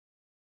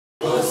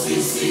Creepy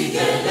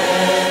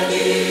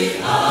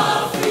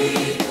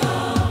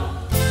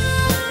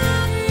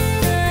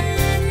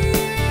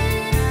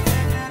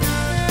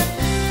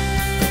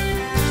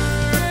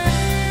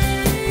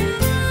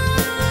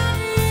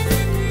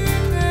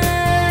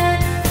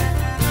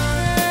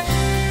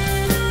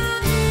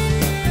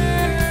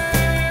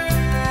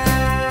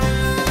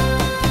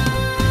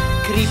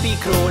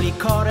crawly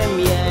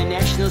Coromir,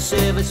 National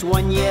Service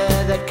 1 year,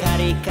 the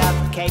Curry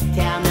Cup, Cape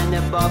Town and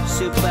the Bob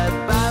Super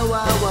Bow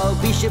Wow Wow,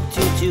 Bishop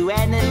Tutu,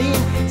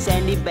 Annalene,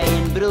 Sandy Bay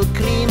and Brill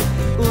Cream,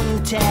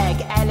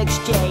 Untag, Alex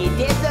J,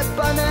 Death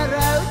upon the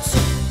roads.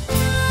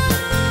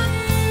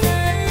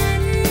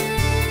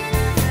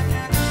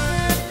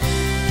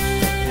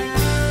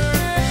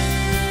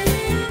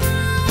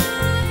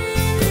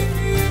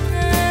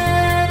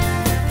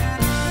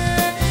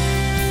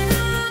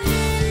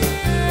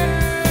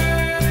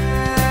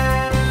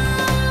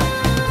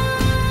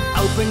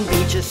 Open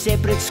beaches,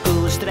 separate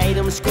schools,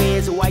 Stratham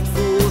Squares, White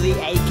Fool, the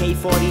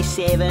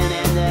AK-47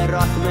 and the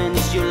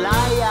Rothmans,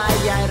 July,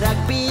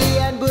 rugby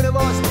and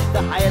Boerewors,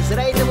 the highest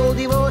rate of all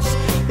divorce,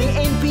 the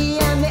NP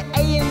and the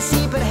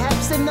ANC,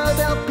 perhaps the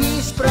Nobel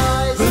Peace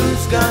Prize.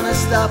 Who's gonna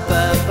stop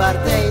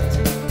apartheid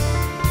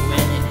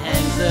when it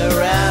hangs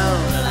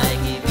around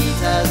like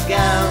Evita's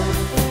gown?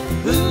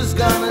 Who's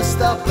gonna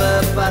stop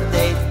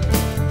apartheid?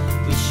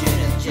 We should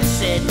have just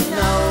said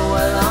no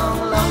a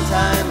long, long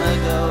time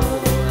ago.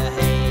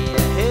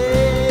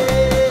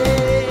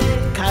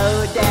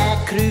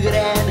 Kruger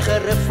en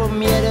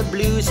gereformeerde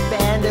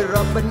bluesband,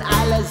 Robin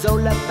Island,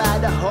 Zola by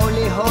the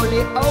Holy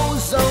Holy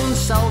Ozone,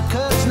 Sal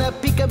Kirchner,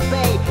 Picker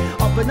Bay,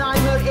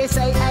 Oppenheimer,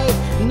 SAA,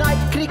 Night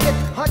Cricket,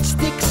 Hot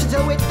Sticks,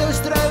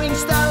 Sowetos throwing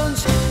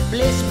stones,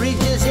 Bliss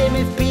Bridges,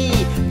 MFP,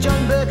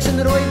 John Burks and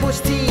Rooibos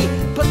tea,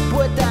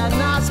 Putputa,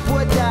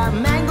 Nasputa,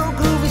 Mango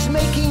Groove is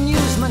making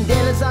news,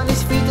 Mandela's on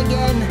his feet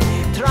again,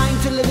 trying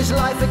to live his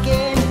life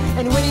again,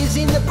 and when he's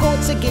in the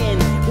courts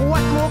again,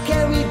 what more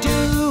can we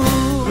do?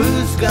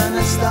 Who's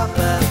gonna stop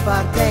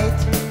apartheid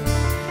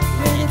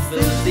when it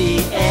fills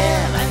the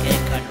air like a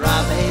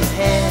Kadrave's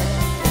hair?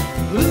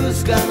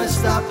 Who's gonna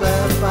stop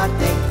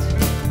apartheid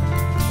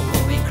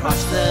when we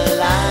cross the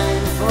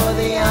line for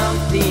the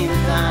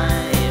umpteenth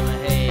time?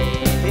 Hey,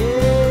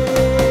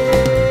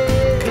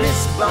 hey.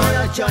 Chris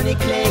Bonner, Johnny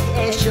Clegg,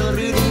 Eshel,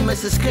 Rudy,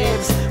 Mrs.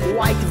 Krebs,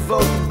 White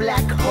Vote,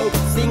 Black Hope,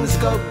 things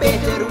go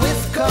better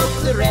with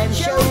Coke, the Rand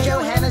Show,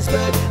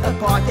 Johannesburg,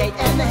 Apartheid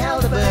and the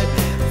Helderberg,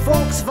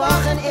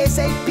 Volkswagen,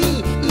 SAP,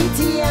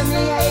 ETM,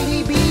 the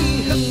ADB.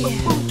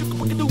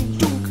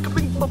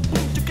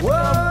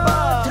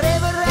 Whoa,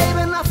 Trevor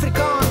Raven,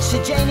 Afrikaans,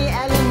 Janie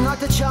Allen,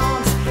 not a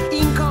chance.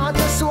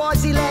 Inkatha,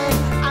 Swaziland,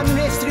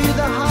 unrest through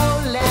the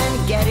whole land.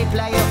 Gary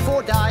Player,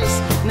 4 dice,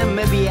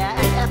 Namibia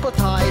and apple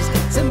ties,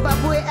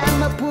 Zimbabwe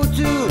and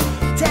Maputo.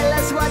 Tell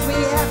us what we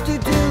have to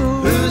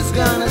do. Who's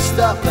gonna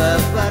stop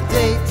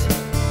apartheid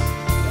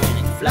when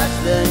it floods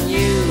the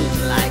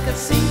news like a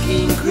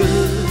sinking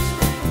cruise?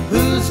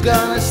 Who's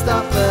gonna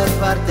stop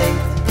apartheid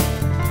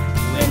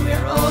when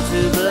we're all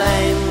to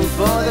blame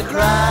for the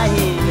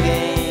crying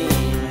game?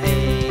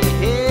 Hey,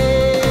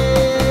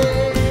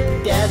 hey.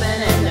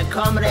 Durban and the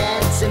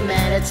comrades in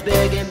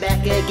Maritzburg and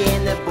back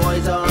again. The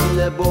boys on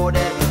the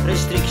border,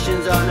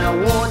 restrictions on our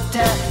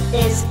water.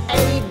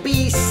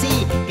 SABC,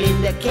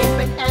 Glenda Kemp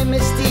and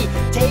Amnesty,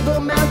 Table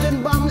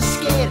Mountain bomb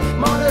scared,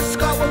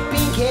 Monaco with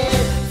pink hair,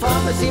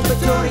 farmers in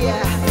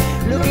Pretoria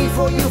looking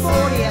for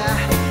euphoria.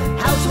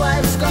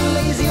 Housewives gone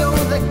lazy, oh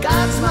the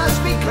gods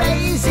must be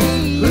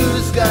crazy.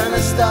 Who's gonna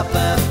stop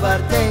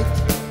apartheid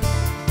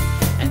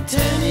and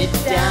turn it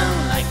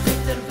down like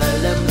Peter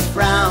Willem's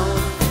Brown?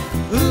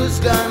 Who's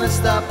gonna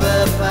stop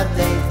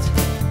apartheid?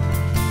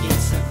 It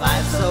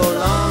survived so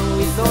long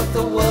we thought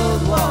the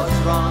world was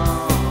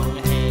wrong.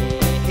 Hey,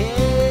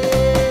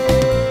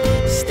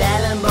 hey.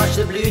 Stellenbosch,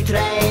 the blue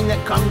train, the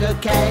Congo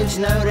caves,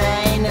 no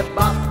rain, the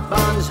Bach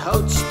bonds,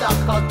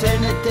 Houtstock,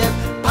 alternative,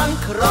 punk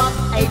rock,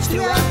 AIDS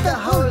throughout the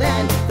whole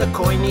land, the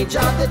coinage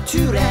of the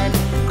 2 rand,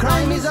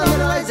 crime is on the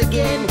rise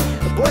again,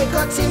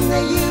 boycotts in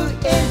the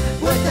UN,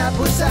 with a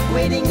Busak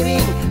wedding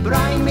ring,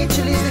 Brian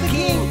Mitchell is the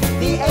king,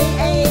 the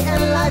AA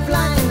and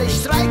Lifeline, they're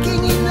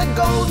striking in the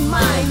gold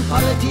mine,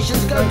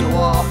 politicians go to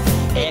war,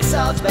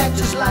 exiles back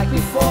just like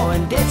before,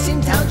 and deaths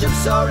in townships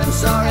soar and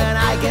soar, and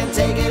I can't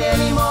take it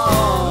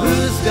anymore.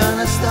 Who's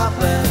gonna stop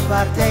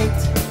apartheid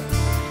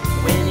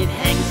when it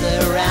hangs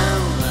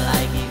around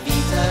like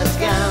Evita's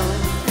gown?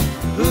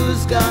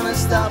 Who's gonna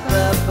stop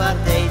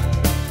apartheid?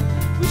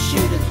 We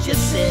should have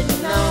just said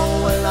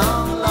no a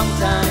long, long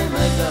time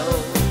ago.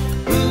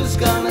 Who's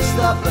gonna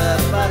stop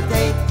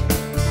apartheid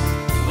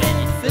when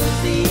it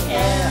fills the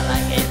air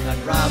like Edgar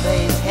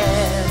Rabe's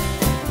hair?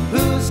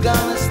 Who's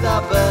gonna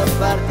stop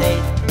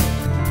apartheid?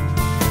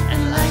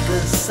 And like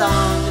a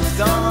song, it's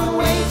gone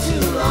away.